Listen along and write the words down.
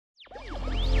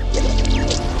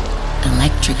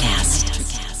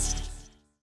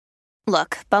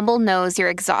Look, Bumble knows you're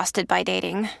exhausted by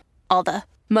dating. All the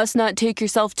must not take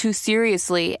yourself too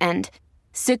seriously and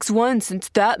 6'1" since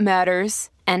that matters.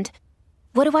 And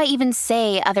what do I even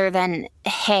say other than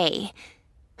hey?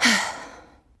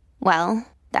 Well,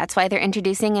 that's why they're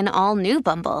introducing an all-new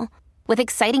Bumble with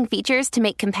exciting features to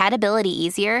make compatibility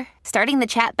easier, starting the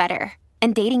chat better,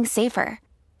 and dating safer.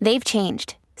 They've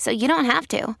changed, so you don't have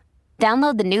to.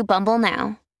 Download the new Bumble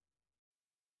now.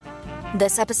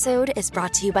 This episode is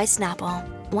brought to you by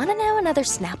Snapple. Want to know another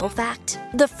Snapple fact?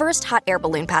 The first hot air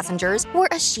balloon passengers were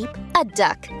a sheep, a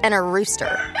duck, and a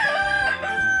rooster.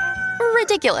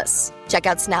 Ridiculous. Check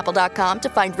out Snapple.com to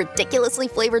find ridiculously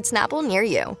flavored Snapple near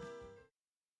you.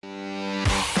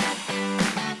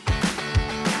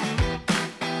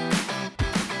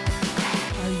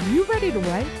 Are you ready to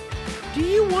write? Do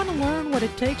you want to learn what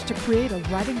it takes to create a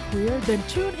writing career? Then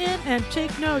tune in and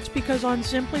take notes, because on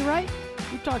Simply Write,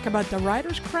 we talk about the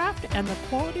writer's craft and the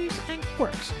qualities and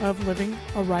quirks of living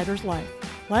a writer's life.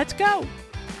 Let's go!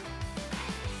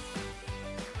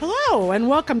 Hello, and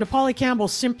welcome to Polly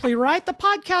Campbell's Simply Write, the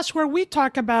podcast where we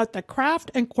talk about the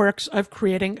craft and quirks of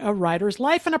creating a writer's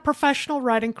life and a professional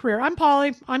writing career. I'm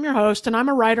Polly, I'm your host, and I'm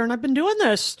a writer, and I've been doing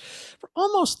this for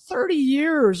almost 30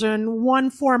 years in one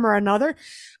form or another.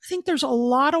 I think there's a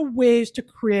lot of ways to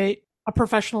create a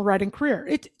professional writing career.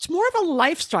 It's more of a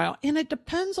lifestyle, and it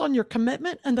depends on your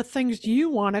commitment and the things you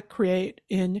want to create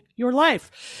in your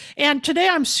life. And today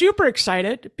I'm super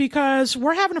excited because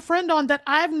we're having a friend on that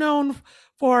I've known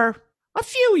for a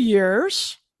few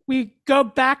years. We go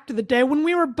back to the day when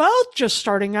we were both just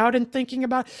starting out and thinking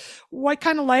about what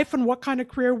kind of life and what kind of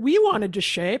career we wanted to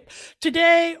shape.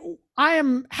 Today, I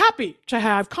am happy to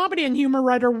have comedy and humor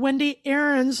writer Wendi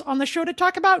on the show to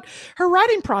talk about her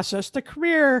writing process, the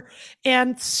career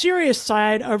and serious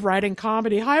side of writing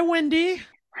comedy. Hi, Wendi.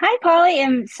 Hi, Polly.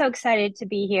 I'm so excited to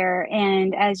be here.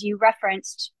 And as you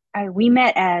referenced, we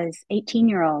met as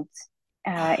 18-year-olds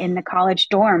in the college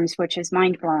dorms, which is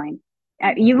mind-blowing.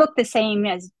 You look the same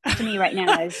to me right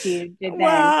now as you did then.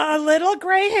 Well, a little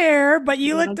gray hair, but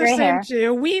you look the same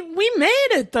too. We made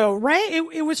it though, right?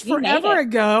 It was forever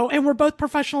ago, and we're both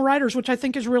professional writers, which I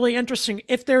think is really interesting.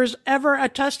 If there's ever a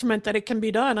testament that it can be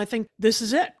done, I think this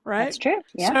is it, right? That's true.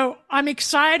 Yeah. So I'm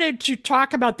excited to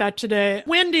talk about that today.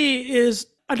 Wendi is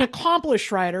an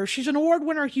accomplished writer. She's an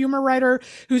award-winner humor writer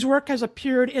whose work has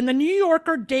appeared in the New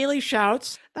Yorker Daily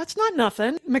Shouts. That's not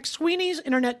nothing. McSweeney's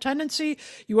Internet Tendency,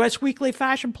 US Weekly,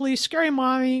 Fashion Police, Scary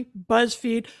Mommy,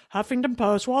 BuzzFeed, Huffington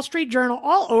Post, Wall Street Journal,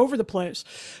 all over the place.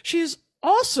 She's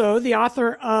also the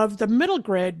author of the middle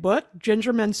grade book,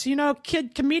 Ginger Mancino,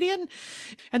 Kid Comedian,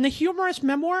 and the humorous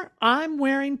memoir, I'm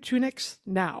Wearing Tunics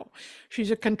Now.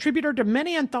 She's a contributor to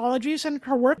many anthologies, and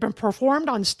her work has been performed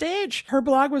on stage. Her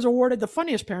blog was awarded the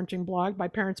funniest parenting blog by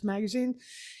Parents Magazine,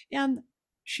 and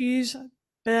she's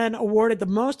been awarded the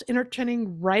most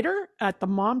entertaining writer at the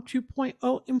Mom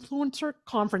 2.0 Influencer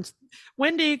Conference.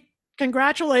 Wendi,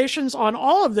 congratulations on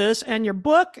all of this and your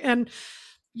book, and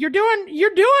you're doing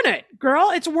it,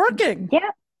 girl. It's working. Yeah.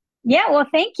 Yeah. Well,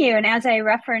 thank you. And as I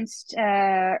referenced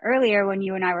earlier when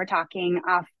you and I were talking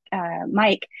off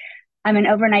mic, I'm an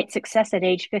overnight success at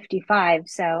age 55.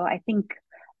 So I think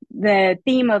the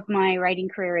theme of my writing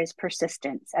career is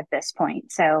persistence at this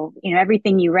point. So,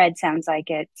 everything you read sounds like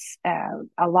it's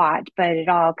a lot, but it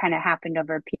all kind of happened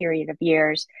over a period of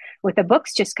years, with the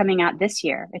books just coming out this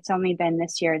year. It's only been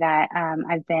this year that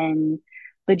I've been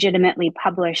legitimately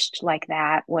published like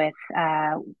that with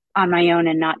on my own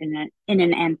and not in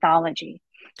an anthology.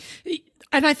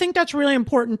 And I think that's really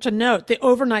important to note, the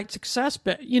overnight success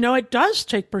bit. It does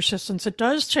take persistence. It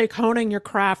does take honing your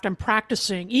craft and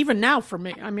practicing. Even now for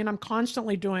me, I'm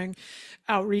constantly doing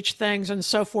outreach things and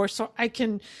so forth, so I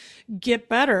can get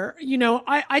better.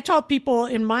 I tell people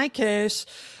in my case,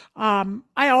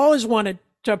 I always wanted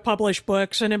to publish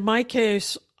books. And in my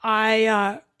case,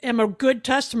 I am a good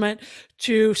testament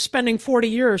to spending 40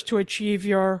 years to achieve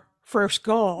your first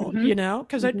goal,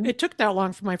 because it took that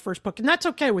long for my first book, and that's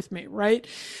okay with me, right?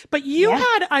 But you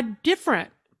had a different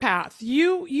path.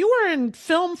 You were in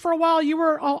film for a while. You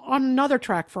were on another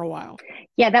track for a while.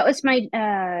 Yeah, that was my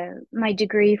my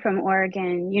degree from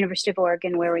Oregon, University of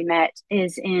Oregon, where we met,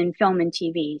 is in film and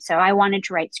TV. So I wanted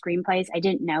to write screenplays. I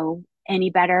didn't know any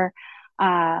better.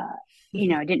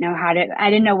 I didn't know I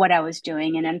didn't know what I was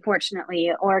doing. And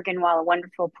unfortunately, Oregon, while a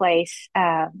wonderful place,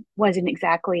 wasn't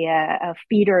exactly a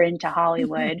feeder into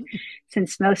Hollywood,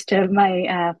 since most of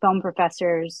my film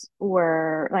professors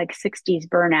were like 60s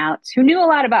burnouts who knew a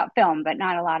lot about film, but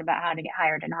not a lot about how to get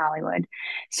hired in Hollywood.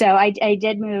 So I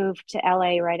did move to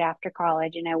LA right after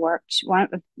college, and I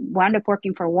wound up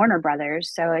working for Warner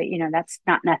Brothers. So, that's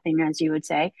not nothing, as you would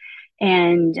say.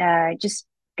 And just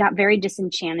got very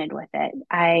disenchanted with it.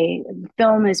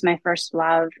 Film is my first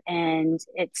love, and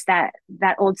it's that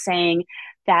old saying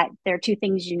that there are two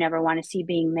things you never want to see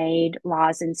being made: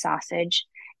 laws and sausage.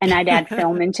 And I'd add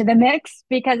film into the mix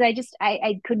because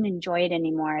I couldn't enjoy it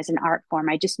anymore as an art form.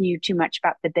 I just knew too much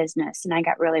about the business, and I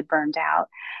got really burned out.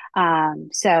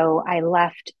 So I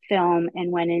left film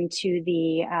and went into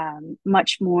the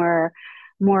much more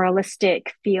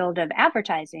moralistic field of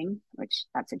advertising, which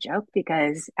that's a joke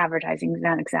because advertising is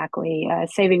not exactly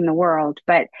saving the world.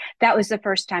 But that was the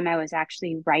first time I was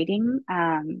actually writing.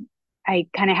 I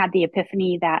kind of had the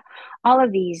epiphany that all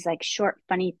of these like short,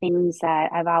 funny things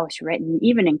that I've always written,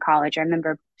 even in college, I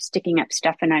remember sticking up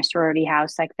stuff in our sorority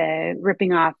house, like the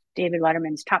ripping off David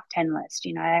Letterman's top 10 list.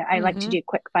 I like to do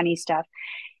quick, funny stuff.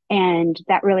 And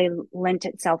that really lent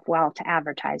itself well to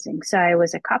advertising. So I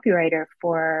was a copywriter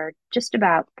for just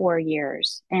about 4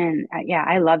 years. And yeah,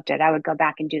 I loved it. I would go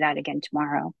back and do that again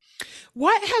tomorrow.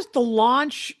 What has the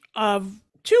launch of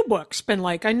two books been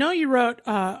like? I know you wrote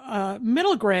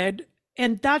Middle Grade,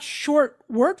 and that's short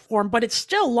word form, but it's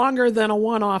still longer than a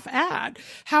one-off ad.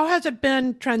 How has it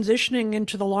been transitioning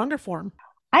into the longer form?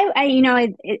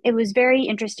 It was very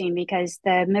interesting because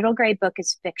the Middle Grade book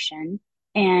is fiction.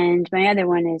 And my other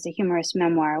one is a humorous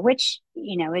memoir, which,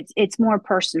 it's more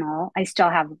personal. I still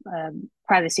have a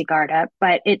privacy guard up,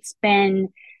 but it's been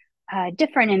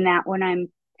different in that when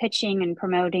I'm pitching and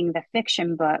promoting the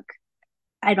fiction book,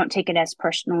 I don't take it as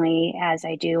personally as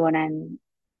I do when I'm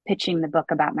pitching the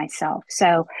book about myself.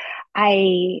 So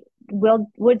I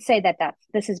would say that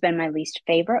this has been my least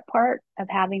favorite part of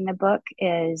having the book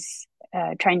is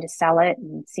trying to sell it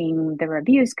and seeing the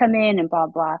reviews come in and blah,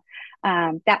 blah.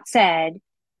 That said,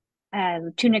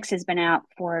 Tunics has been out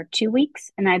for 2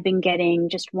 weeks, and I've been getting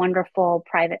just wonderful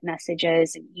private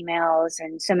messages and emails,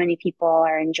 and so many people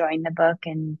are enjoying the book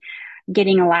and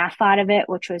getting a laugh out of it,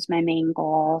 which was my main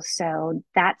goal. So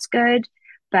that's good.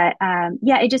 But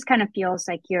yeah, it just kind of feels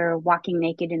like you're walking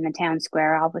naked in the town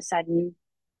square all of a sudden,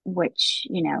 which,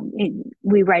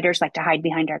 we writers like to hide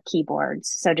behind our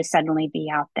keyboards. So to suddenly be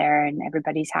out there and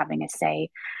everybody's having a say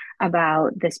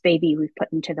about this baby we've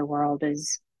put into the world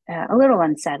is a little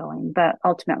unsettling. But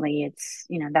ultimately, it's,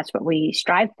 that's what we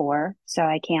strive for. So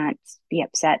I can't be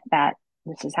upset that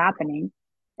this is happening.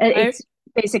 It's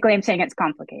basically, I'm saying it's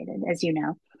complicated, as you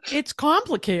know. It's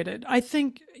complicated. I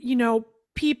think,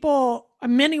 people,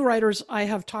 many writers I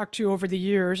have talked to over the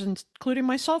years, including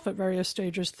myself at various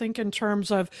stages, think in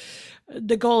terms of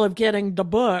the goal of getting the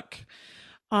book.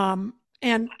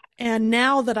 And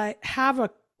now that I have a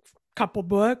couple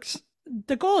books,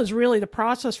 the goal is really the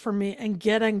process for me and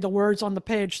getting the words on the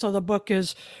page so the book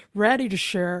is ready to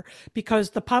share, because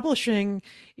the publishing,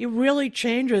 it really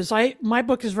changes. My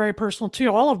book is very personal too,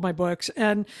 all of my books.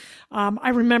 And I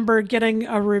remember getting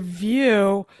a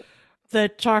review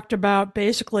that talked about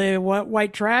basically what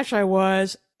white trash I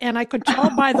was. And I could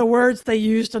tell by the words they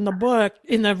used in the book,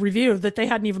 in the review, that they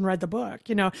hadn't even read the book.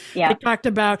 They talked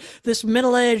about this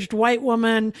middle-aged white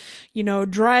woman,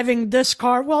 driving this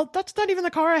car. Well, that's not even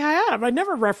the car I have. I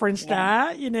never referenced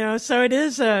that, so it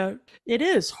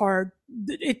is hard.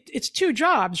 It's two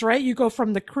jobs, right? You go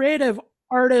from the creative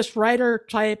artist, writer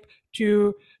type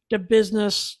to the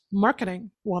business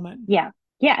marketing woman. Yeah.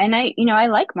 Yeah. And I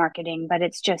like marketing, but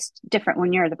it's just different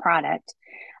when you're the product.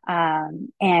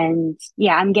 And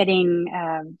yeah, I'm getting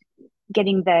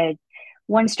the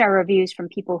 1-star reviews from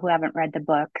people who haven't read the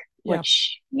book,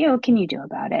 which, can you do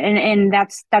about it? And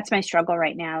that's my struggle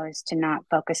right now, is to not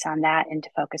focus on that and to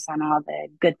focus on all the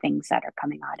good things that are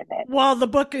coming out of it. Well, the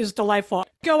book is delightful.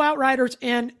 Go out, writers,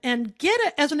 and get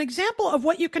it as an example of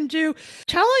what you can do,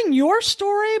 telling your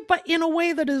story, but in a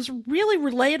way that is really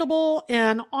relatable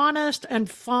and honest and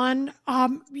fun.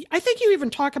 I think you even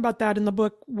talk about that in the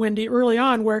book, Wendi, early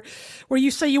on, where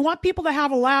you say you want people to have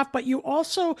a laugh, but you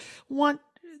also want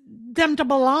them to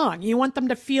belong. You want them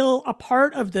to feel a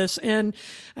part of this and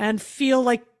feel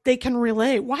like they can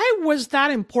relate. Why was that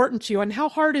important to you, and how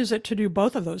hard is it to do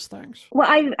both of those things? Well,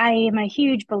 I am a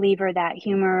huge believer that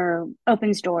humor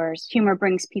opens doors. Humor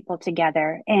brings people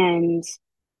together. And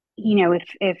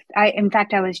in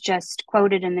fact, I was just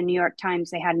quoted in the New York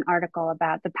Times. They had an article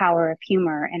about the power of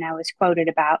humor, and I was quoted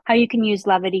about how you can use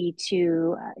levity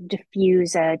to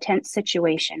diffuse a tense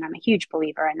situation. I'm a huge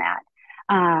believer in that.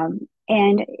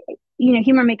 And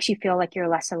humor makes you feel like you're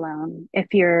less alone.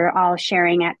 If you're all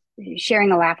sharing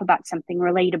a laugh about something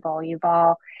relatable, you've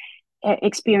all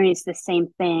experienced the same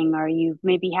thing, or you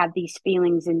maybe had these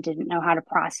feelings and didn't know how to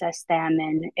process them.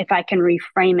 And if I can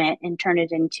reframe it and turn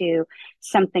it into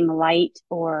something light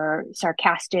or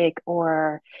sarcastic,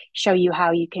 or show you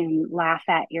how you can laugh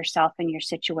at yourself and your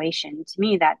situation, to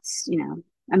me, that's,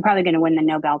 I'm probably going to win the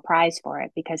Nobel Prize for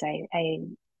it, because I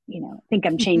think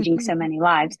I'm changing so many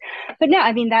lives. But no,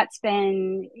 I mean, that's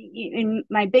been in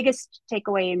my biggest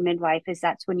takeaway in midlife, is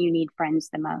that's when you need friends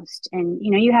the most. And,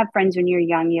 you have friends when you're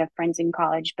young, you have friends in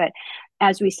college, but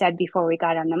as we said before we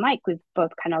got on the mic, we've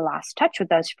both kind of lost touch with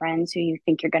those friends who you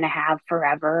think you're going to have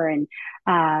forever. And,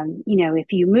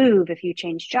 if you move, if you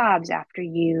change jobs after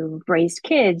you've raised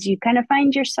kids, you kind of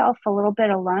find yourself a little bit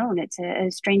alone. It's a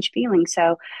strange feeling.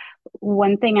 So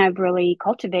one thing I've really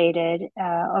cultivated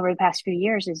over the past few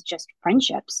years is just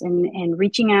friendships, and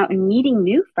reaching out and meeting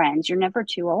new friends. You're never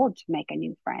too old to make a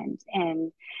new friend.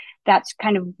 And that's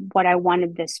kind of what I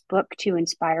wanted this book to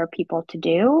inspire people to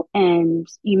do. And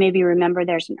you maybe remember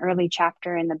there's an early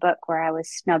chapter in the book where I was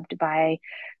snubbed by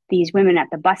these women at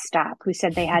the bus stop who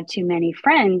said they had too many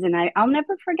friends. And I'll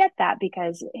never forget that,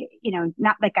 because,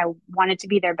 not like I wanted to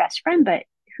be their best friend, but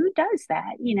who does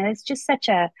that? It's just such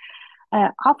a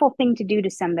awful thing to do to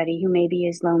somebody who maybe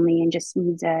is lonely and just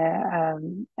needs a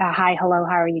hi, hello,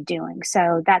 how are you doing?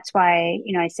 So that's why,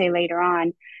 I say later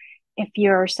on, if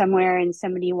you're somewhere and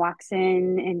somebody walks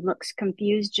in and looks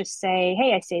confused, just say,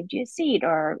 hey, I saved you a seat.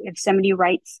 Or if somebody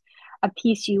writes a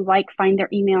piece you like, find their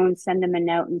email and send them a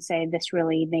note and say, this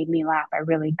really made me laugh. I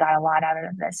really got a lot out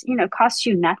of this. It costs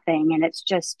you nothing. And it's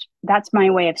just, that's my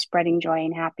way of spreading joy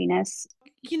and happiness.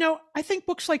 I think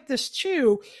books like this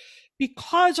too,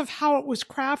 because of how it was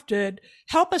crafted,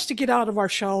 help us to get out of our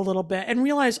shell a little bit and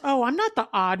realize, oh, I'm not the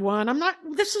odd one. I'm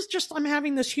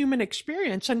having this human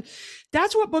experience. And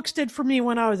that's what books did for me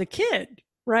when I was a kid.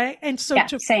 Right. And so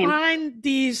same. Find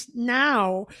these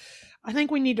now, I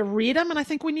think we need to read them, and I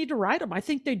think we need to write them. I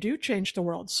think they do change the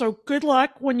world. So good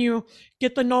luck when you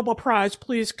get the Nobel Prize.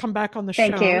 Please come back on the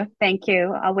show. Thank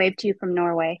you. I'll wave to you from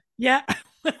Norway. Yeah.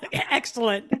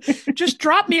 Excellent. Just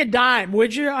drop me a dime,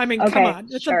 would you? I mean, okay, come on.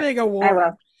 It's sure. a big award. I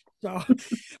will. So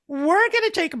we're going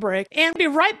to take a break and be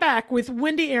right back with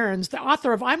Wendi Aarons, the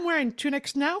author of I'm Wearing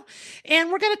Tunics Now.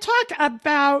 And we're going to talk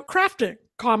about crafting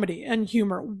comedy and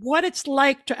humor, what it's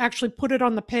like to actually put it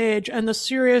on the page, and the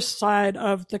serious side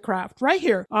of the craft, right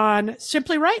here on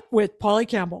Simply Right with Polly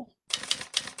Campbell.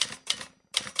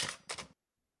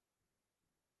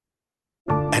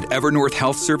 At Evernorth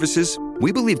Health Services,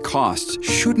 we believe costs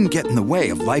shouldn't get in the way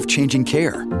of life-changing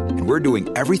care, and we're doing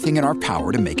everything in our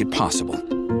power to make it possible.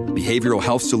 Behavioral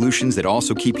health solutions that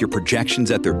also keep your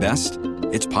projections at their best?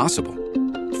 It's possible.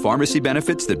 Pharmacy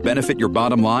benefits that benefit your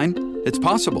bottom line? It's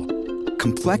possible.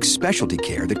 Complex specialty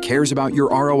care that cares about your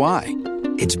ROI?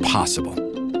 It's possible.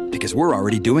 Because we're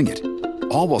already doing it.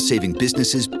 All while saving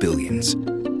businesses billions.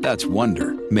 That's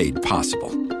Wonder made possible.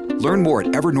 Learn more at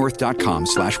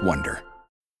evernorth.com/wonder.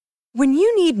 When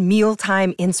you need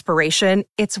mealtime inspiration,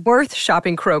 it's worth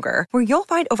shopping Kroger, where you'll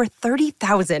find over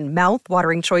 30,000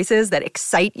 mouth-watering choices that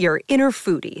excite your inner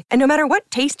foodie. And no matter what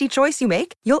tasty choice you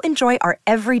make, you'll enjoy our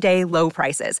everyday low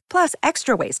prices, plus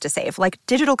extra ways to save, like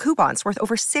digital coupons worth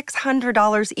over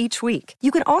 $600 each week. You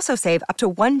can also save up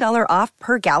to $1 off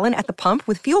per gallon at the pump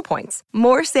with fuel points.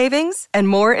 More savings and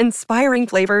more inspiring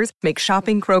flavors make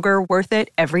shopping Kroger worth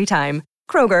it every time.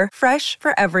 Kroger, fresh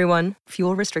for everyone.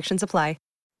 Fuel restrictions apply.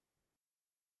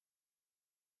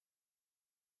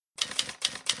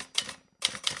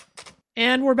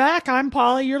 And we're back. I'm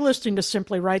Polly. You're listening to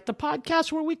Simply Right, the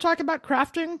podcast where we talk about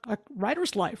crafting a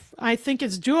writer's life. I think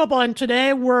it's doable. And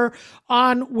today we're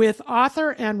on with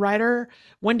author and writer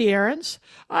Wendi Aarons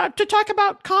to talk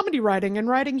about comedy writing and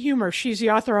writing humor. She's the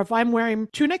author of I'm Wearing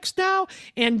Tunics Now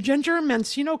and Ginger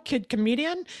Mancino, Kid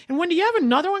Comedian. And Wendi, you have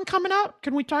another one coming out.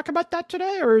 Can we talk about that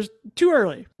today, or is it too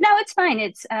early? No, it's fine.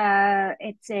 It's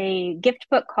a gift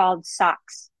book called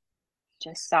Socks.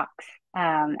 Just Socks.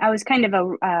 I was kind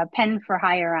of a pen for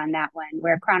hire on that one,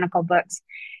 where Chronicle Books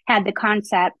had the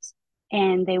concept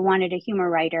and they wanted a humor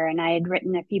writer. And I had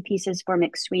written a few pieces for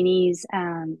McSweeney's.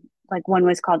 Like one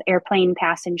was called Airplane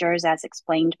Passengers as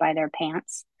Explained by Their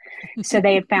Pants. So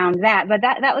they had found that. But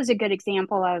that was a good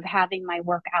example of having my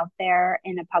work out there,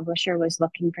 and a publisher was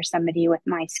looking for somebody with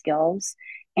my skills,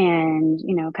 and,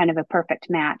 kind of a perfect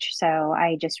match. So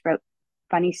I just wrote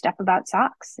funny stuff about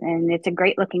socks. And it's a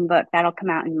great looking book. That'll come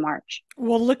out in March.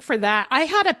 Well, look for that. I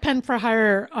had a pen for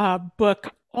hire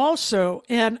book also,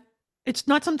 and it's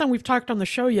not something we've talked on the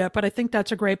show yet, but I think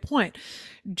that's a great point.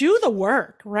 Do the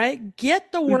work, right?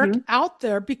 Get the work out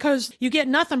there, because you get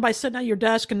nothing by sitting at your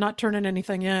desk and not turning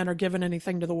anything in or giving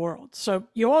anything to the world. So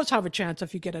you always have a chance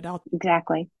if you get it out.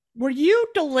 Exactly. Were you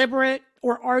deliberate,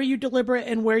 or are you deliberate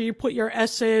in where you put your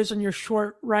essays and your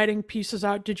short writing pieces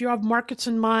out? Did you have markets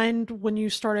in mind when you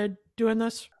started doing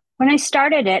this? When I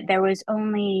started it, there was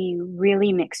only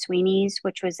really McSweeney's,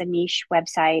 which was a niche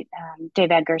website.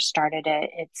 Dave Eggers started it.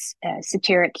 It's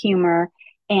satiric humor.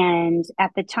 And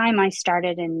at the time I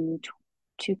started in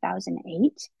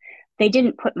 2008, they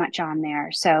didn't put much on there.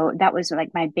 So that was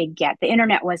like my big get. The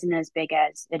internet wasn't as big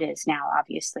as it is now,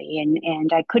 obviously.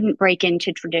 And I couldn't break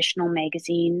into traditional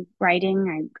magazine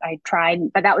writing. I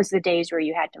tried, but that was the days where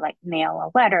you had to like mail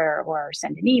a letter or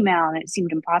send an email, and it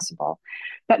seemed impossible.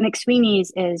 But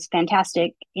McSweeney's is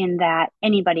fantastic in that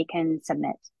anybody can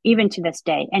submit. Even to this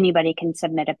day, anybody can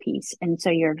submit a piece. And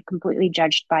so you're completely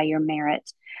judged by your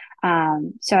merit.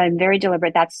 So I'm very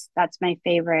deliberate. That's my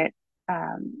favorite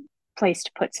place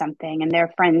to put something, and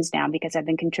they're friends now because I've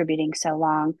been contributing so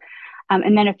long.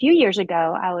 And then a few years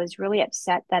ago, I was really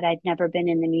upset that I'd never been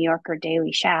in the New Yorker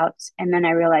Daily Shouts. And then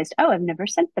I realized, oh, I've never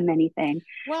sent them anything.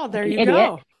 Well, there you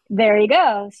go. There you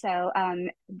go. So,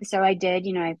 so I did,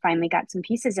 I finally got some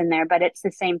pieces in there, but it's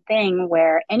the same thing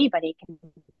where anybody can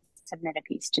submit a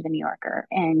piece to the New Yorker,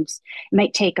 and it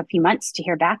might take a few months to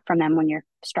hear back from them when you're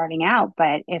starting out.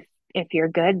 But if you're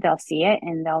good, they'll see it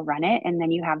and they'll run it, and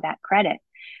then you have that credit.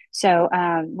 So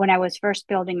when I was first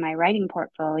building my writing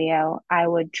portfolio, I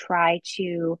would try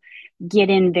to get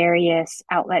in various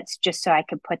outlets just so I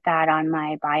could put that on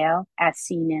my bio, as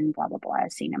seen in blah, blah, blah,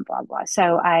 as seen in blah, blah.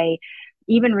 So I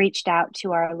even reached out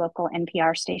to our local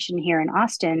NPR station here in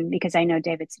Austin, because I know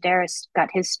David Sedaris got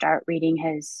his start reading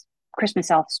his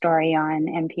Christmas Elf story on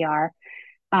NPR.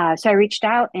 So I reached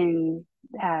out and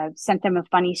sent them a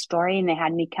funny story, and they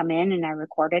had me come in and I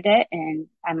recorded it, and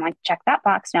I'm like, check that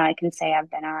box. Now I can say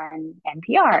I've been on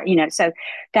NPR, so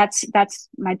that's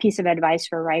my piece of advice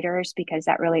for writers, because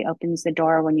that really opens the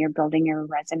door when you're building your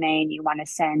resume and you want to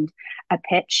send a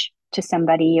pitch to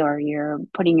somebody, or you're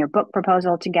putting your book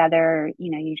proposal together.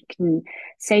 You can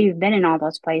say you've been in all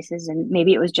those places, and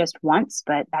maybe it was just once,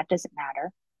 but that doesn't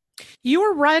matter. You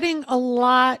were writing a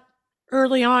lot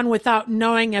early on without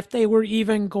knowing if they were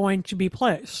even going to be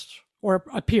placed or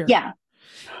appear. Yeah.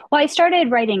 Well, I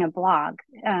started writing a blog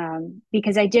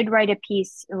because I did write a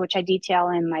piece, which I detail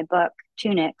in my book,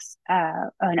 Tunics,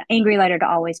 an angry letter to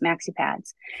always maxi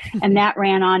pads. And that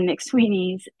ran on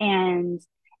McSweeney's, and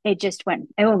it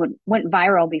went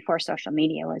viral before social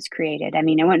media was created. I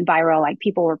mean, it went viral, like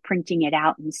people were printing it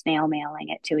out and snail mailing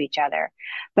it to each other.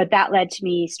 But that led to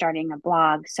me starting a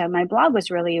blog. So my blog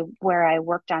was really where I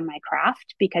worked on my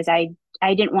craft, because I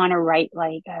didn't want to write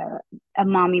like a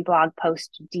mommy blog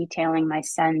post detailing my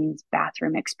son's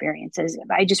bathroom experiences.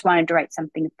 I just wanted to write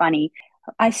something funny.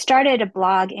 I started a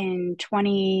blog in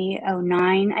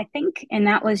 2009, I think, and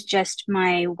that was just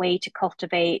my way to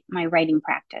cultivate my writing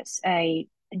practice. I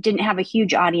didn't have a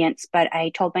huge audience, but I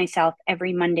told myself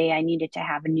every Monday I needed to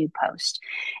have a new post.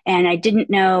 And I didn't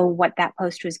know what that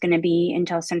post was going to be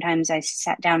until sometimes I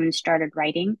sat down and started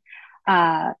writing.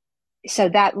 So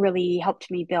that really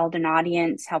helped me build an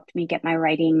audience, helped me get my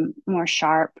writing more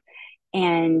sharp.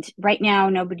 And right now,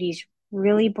 nobody's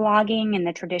really blogging in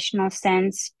the traditional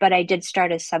sense, but I did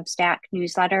start a Substack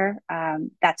newsletter.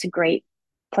 That's a great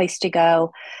place to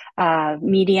go.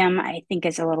 Medium, I think,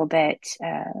 is a little bit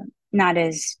not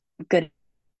as good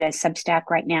as Substack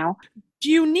right now. Do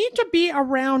you need to be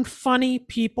around funny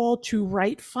people to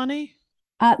write funny?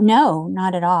 No,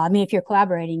 not at all. I mean, if you're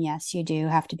collaborating, yes, you do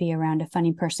have to be around a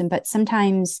funny person, but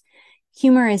sometimes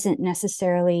humor isn't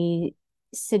necessarily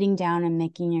sitting down and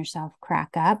making yourself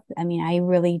crack up. I mean, I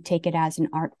really take it as an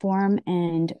art form,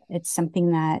 and it's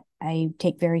something that I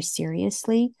take very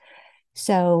seriously.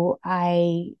 So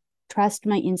I trust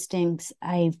my instincts.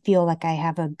 I feel like I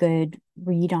have a good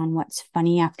read on what's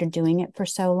funny after doing it for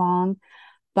so long.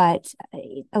 But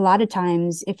a lot of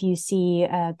times, if you see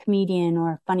a comedian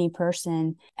or a funny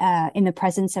person in the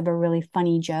presence of a really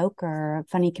funny joke or a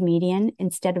funny comedian,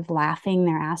 instead of laughing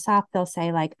their ass off, they'll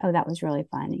say like, oh, that was really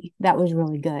funny. That was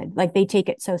really good. Like they take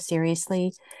it so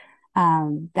seriously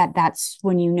that's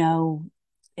when you know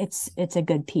it's a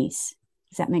good piece.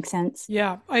 Does that make sense?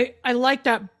 Yeah, I like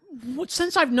that.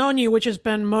 Since I've known you, which has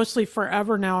been mostly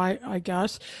forever now, I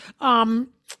guess,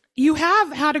 You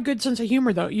have had a good sense of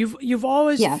humor, though. You've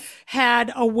always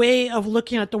had a way of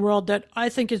looking at the world that I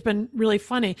think has been really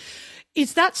funny.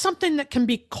 Is that something that can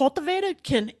be cultivated?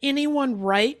 Can anyone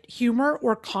write humor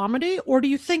or comedy, or do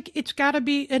you think it's got to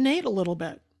be innate a little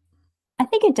bit? I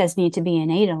think it does need to be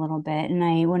innate a little bit.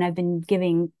 And when I've been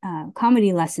giving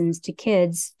comedy lessons to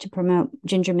kids to promote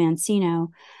Ginger Mancino,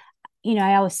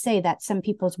 I always say that some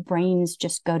people's brains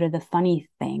just go to the funny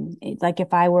thing. Like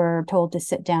if I were told to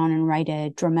sit down and write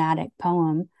a dramatic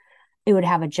poem, it would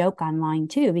have a joke online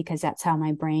too, because that's how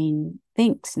my brain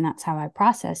thinks and that's how I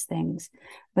process things.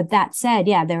 But that said,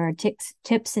 yeah, there are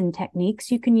tips and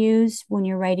techniques you can use when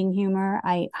you're writing humor.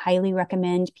 I highly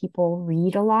recommend people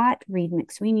read a lot, read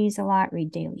McSweeney's a lot,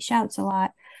 read Daily Shouts a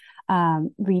lot.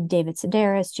 Read David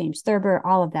Sedaris, James Thurber,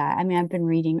 all of that. I mean, I've been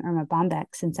reading Irma Bombeck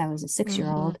since I was a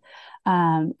 6-year-old.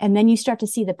 And then you start to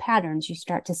see the patterns. You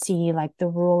start to see like the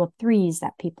rule of threes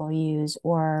that people use,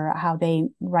 or how they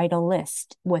write a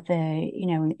list with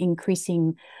an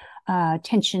increasing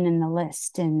tension in the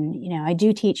list. And, I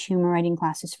do teach humor writing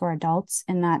classes for adults,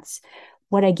 and that's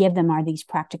what I give them are these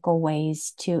practical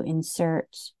ways to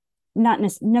insert,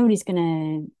 nobody's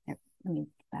going to, let me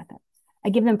back up. I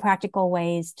give them practical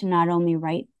ways to not only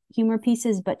write humor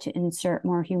pieces, but to insert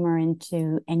more humor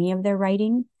into any of their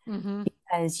writing,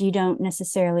 because you don't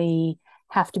necessarily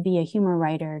have to be a humor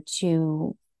writer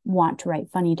to want to write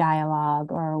funny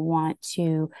dialogue or want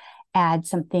to add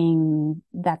something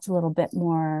that's a little bit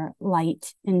more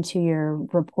light into your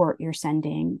report you're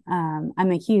sending.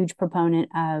 I'm a huge proponent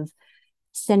of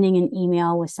sending an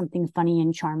email with something funny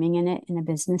and charming in it in a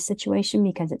business situation,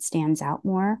 because it stands out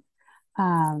more.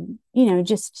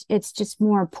 It's just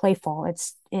more playful.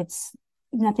 It's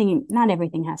nothing, not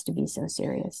everything has to be so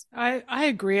serious. I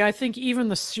agree. I think even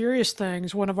the serious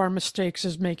things, one of our mistakes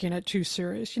is making it too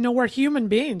serious. We're human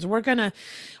beings. We're going to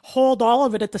hold all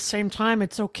of it at the same time.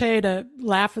 It's okay to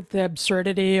laugh at the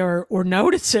absurdity or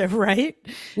notice it, right?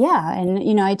 Yeah.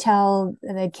 And, I tell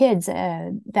the kids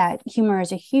that humor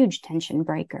is a huge tension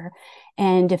breaker.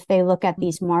 And if they look at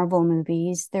these Marvel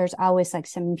movies, there's always like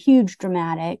some huge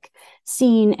dramatic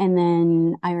scene, and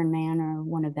then Iron Man or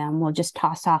one of them will just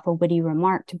toss off a witty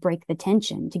remark to break the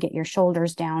tension, to get your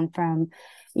shoulders down from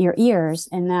your ears.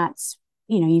 And that's,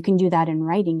 you can do that in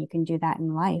writing, you can do that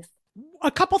in life.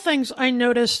 A couple things I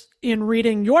noticed in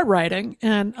reading your writing,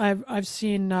 and I've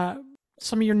seen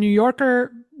some of your New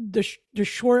Yorker, the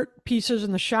short pieces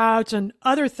and the shouts and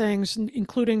other things,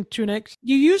 including Tunics.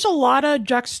 You use a lot of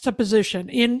juxtaposition.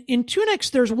 In Tunics,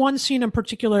 there's one scene in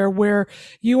particular where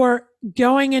you are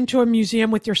going into a museum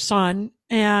with your son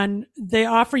and they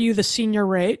offer you the senior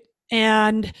rate.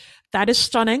 And that is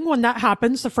stunning when that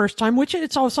happens the first time, which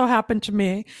it's also happened to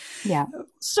me. Yeah.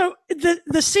 So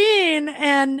the scene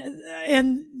and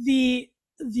the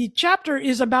chapter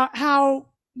is about how,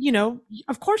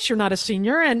 of course you're not a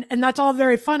senior, and that's all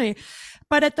very funny.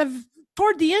 But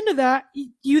toward the end of that,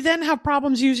 you then have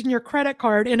problems using your credit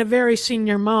card in a very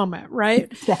senior moment, right?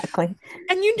 Exactly.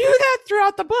 And you do that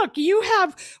throughout the book. You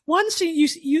have one scene,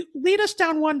 you lead us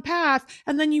down one path,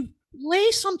 and then you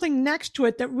lay something next to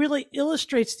it that really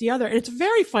illustrates the other. And it's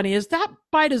very funny. Is that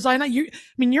by design?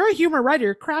 You're a humor writer,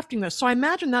 you're crafting this. So I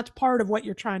imagine that's part of what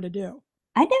you're trying to do.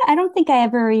 I don't think I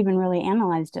ever even really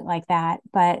analyzed it like that,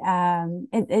 but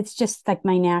it's just like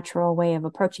my natural way of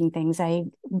approaching things. I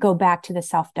go back to the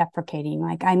self-deprecating,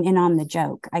 like I'm in on the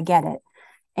joke. I get it.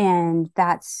 And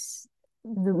that's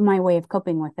my way of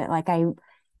coping with it. Like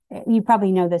you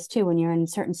probably know this too, when you're in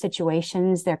certain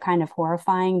situations, they're kind of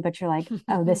horrifying, but you're like,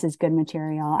 oh, this is good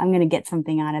material. I'm going to get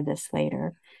something out of this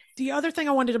later. The other thing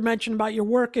I wanted to mention about your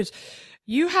work is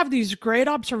you have these great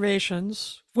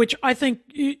observations, which I think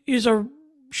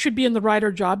should be in the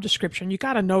writer job description. You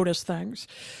got to notice things,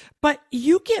 but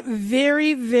you get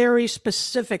very, very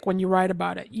specific when you write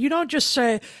about it. You don't just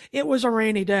say it was a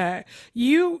rainy day.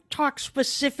 You talk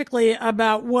specifically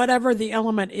about whatever the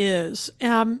element is.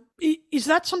 Is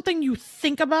that something you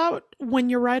think about when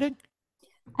you're writing?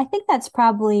 I think that's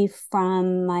probably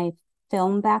from my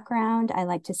film background. I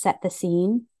like to set the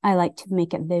scene. I like to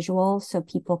make it visual so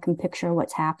people can picture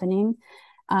what's happening.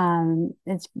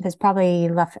 There's probably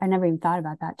left. I never even thought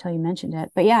about that till you mentioned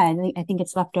it. But yeah, I think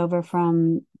it's left over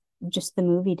from just the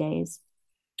movie days.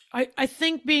 I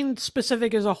think being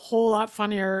specific is a whole lot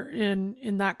funnier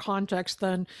in that context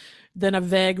than a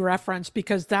vague reference,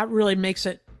 because that really makes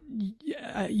it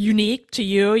unique to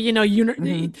you.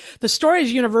 The story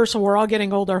is universal. We're all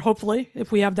getting older, hopefully,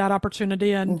 if we have that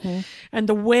opportunity. And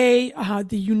the way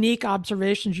the unique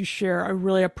observations you share, I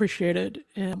really appreciated.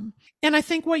 And I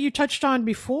think what you touched on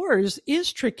before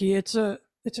is tricky. It's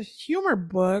it's a humor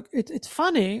book. It's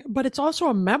funny, but it's also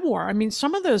a memoir. I mean,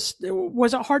 some of this,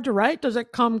 was it hard to write? Does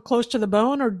it come close to the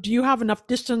bone, or do you have enough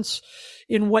distance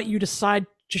in what you decide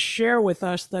to share with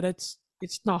us that it's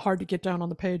not hard to get down on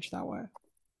the page that way?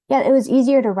 Yeah, it was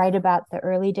easier to write about the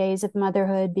early days of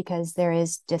motherhood because there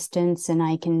is distance, and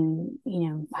I can,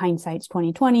 hindsight's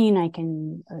 2020, and I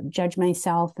can judge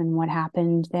myself and what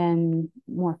happened then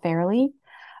more fairly.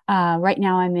 Right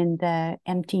now I'm in the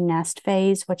empty nest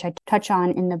phase, which I touch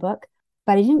on in the book,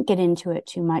 but I didn't get into it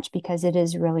too much because it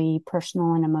is really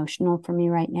personal and emotional for me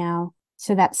right now.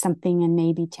 So that's something in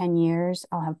maybe 10 years,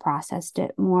 I'll have processed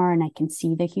it more and I can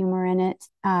see the humor in it.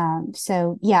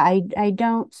 So yeah, I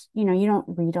don't, you don't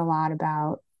read a lot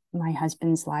about my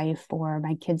husband's life or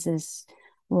my kids'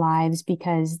 lives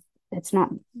because it's not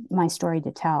my story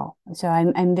to tell. So I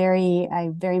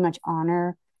very much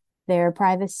honor their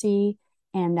privacy.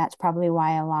 And that's probably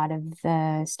why a lot of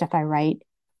the stuff I write,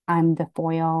 I'm the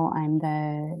foil, I'm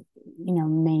the,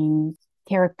 main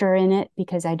character in it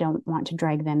because I don't want to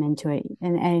drag them into it.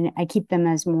 And I keep them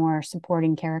as more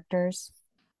supporting characters.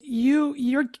 You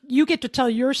get to tell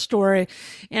your story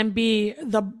and be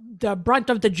the brunt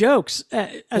of the jokes,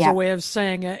 as a way of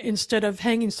saying it, instead of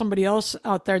hanging somebody else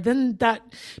out there. Then that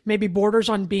maybe borders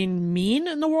on being mean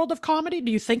in the world of comedy.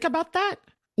 Do you think about that?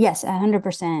 Yes,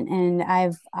 100%. And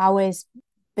I've always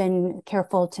been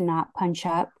careful to not punch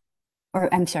up,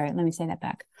 or I'm sorry, let me say that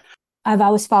back. I've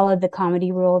always followed the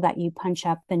comedy rule that you punch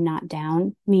up and not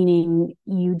down, meaning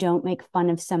you don't make fun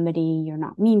of somebody, you're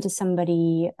not mean to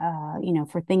somebody,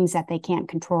 for things that they can't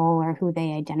control or who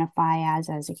they identify as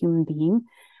a human being.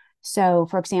 So,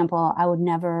 for example, I would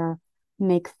never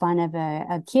make fun of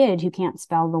a kid who can't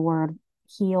spell the word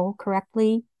heel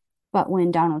correctly. But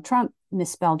when Donald Trump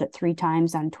misspelled it 3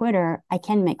 times on Twitter, I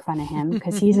can make fun of him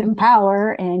because he's in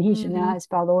power and he should know how to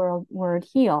spell the word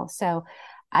heel. So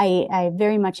I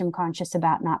very much am conscious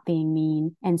about not being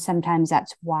mean. And sometimes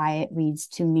that's why it leads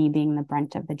to me being the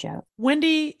brunt of the joke.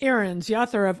 Wendi Ahrens, the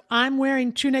author of I'm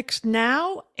Wearing Tunics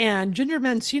Now and Ginger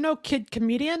Mancino, Kid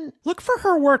Comedian. Look for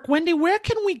her work. Wendi, where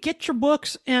can we get your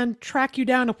books and track you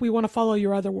down if we want to follow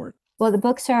your other work? Well, the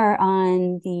books are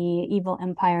on the evil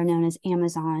empire known as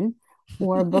Amazon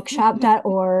or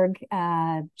bookshop.org,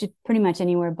 just pretty much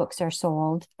anywhere books are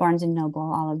sold, Barnes and Noble,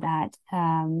 all of that.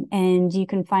 And you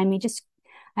can find me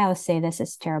I always say this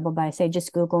is terrible, but I say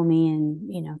just Google me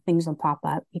and, things will pop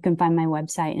up. You can find my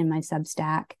website and my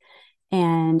Substack.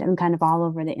 And I'm kind of all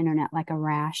over the internet like a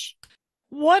rash.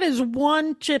 What is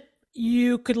one tip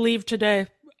you could leave today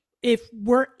if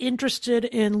we're interested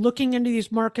in looking into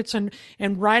these markets and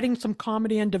writing some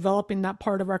comedy and developing that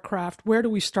part of our craft? Where do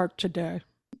we start today?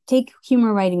 Take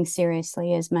humor writing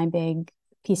seriously is my big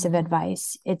piece of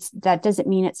advice. That doesn't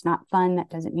mean it's not fun. That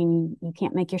doesn't mean you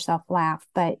can't make yourself laugh,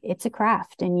 but it's a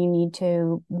craft and you need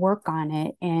to work on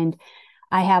it. And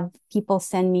I have people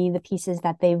send me the pieces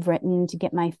that they've written to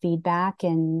get my feedback.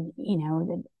 And,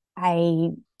 I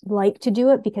like to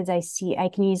do it because I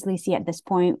can easily see at this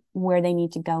point where they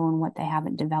need to go and what they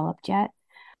haven't developed yet.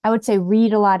 I would say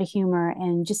read a lot of humor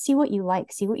and just see what you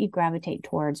like, see what you gravitate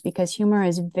towards, because humor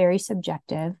is very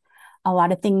subjective. A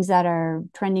lot of things that are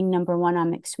trending number 1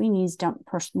 on McSweeney's don't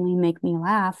personally make me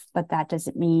laugh, but that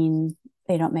doesn't mean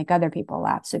they don't make other people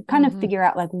laugh. So kind of figure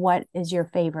out like what is your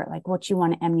favorite, like what you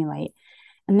want to emulate.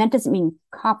 And that doesn't mean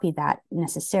copy that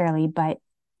necessarily, but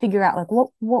figure out like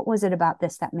what was it about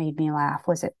this that made me laugh?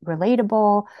 Was it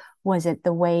relatable? Was it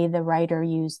the way the writer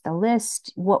used the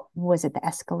list? What was it, the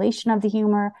escalation of the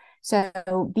humor?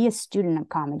 So be a student of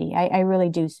comedy. I really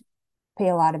do pay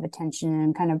a lot of attention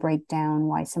and kind of break down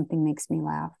why something makes me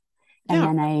laugh. And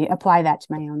then I apply that to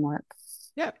my own work.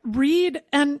 Yeah. Read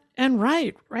and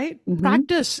write, right?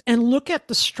 Practice and look at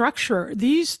the structure.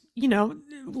 These,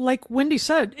 like Wendi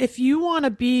said, if you want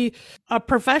to be a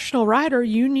professional writer,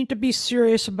 you need to be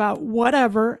serious about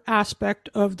whatever aspect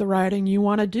of the writing you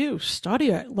want to do.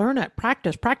 Study it, learn it,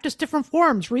 practice different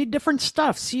forms, read different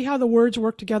stuff, see how the words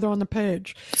work together on the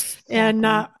page. Exactly.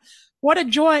 And, what a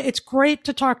joy. It's great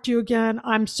to talk to you again.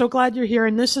 I'm so glad you're here.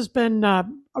 And this has been a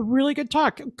really good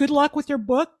talk. Good luck with your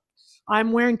book.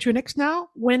 I'm Wearing Tunics Now.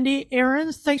 Wendi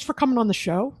Ahrens, thanks for coming on the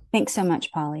show. Thanks so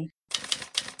much, Polly.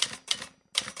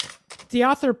 The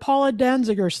author Paula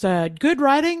Danziger said, good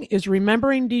writing is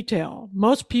remembering detail.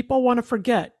 Most people want to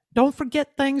forget. Don't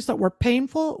forget things that were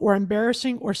painful or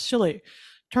embarrassing or silly.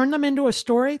 Turn them into a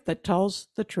story that tells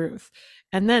the truth.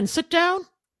 And then sit down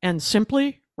and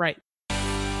simply write.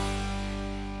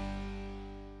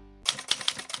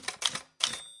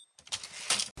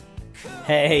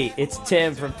 Hey, it's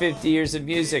Tim from 50 Years of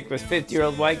Music with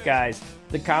 50-Year-Old White Guys,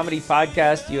 the comedy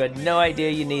podcast you had no idea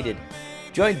you needed.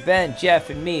 Join Ben, Jeff,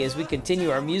 and me as we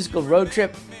continue our musical road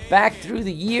trip back through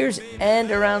the years and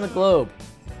around the globe.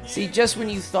 See, just when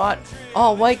you thought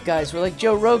all white guys were like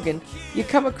Joe Rogan, you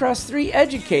come across three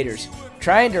educators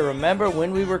trying to remember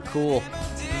when we were cool.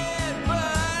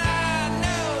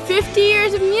 50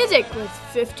 years of music with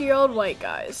 50-year-old white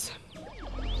guys.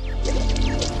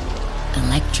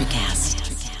 Electricast.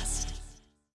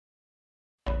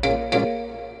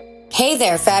 Hey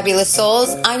there, fabulous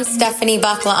souls. I'm Stephanie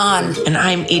Baklaan. And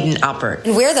I'm Eden Alpert.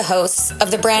 And we're the hosts of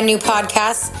the brand new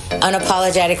podcast,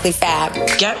 Unapologetically Fab.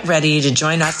 Get ready to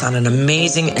join us on an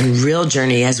amazing and real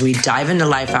journey as we dive into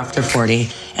life after 40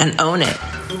 and own it.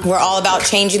 We're all about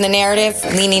changing the narrative,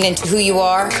 leaning into who you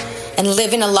are, and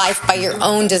living a life by your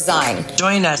own design.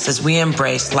 Join us as we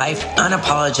embrace life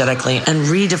unapologetically and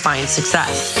redefine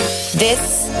success.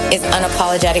 This is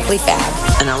Unapologetically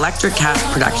Fab, an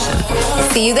Electricast production.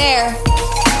 See you there.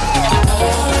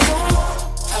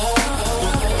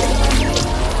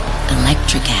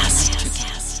 Electricast.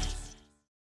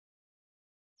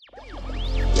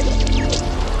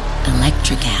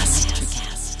 Electricast.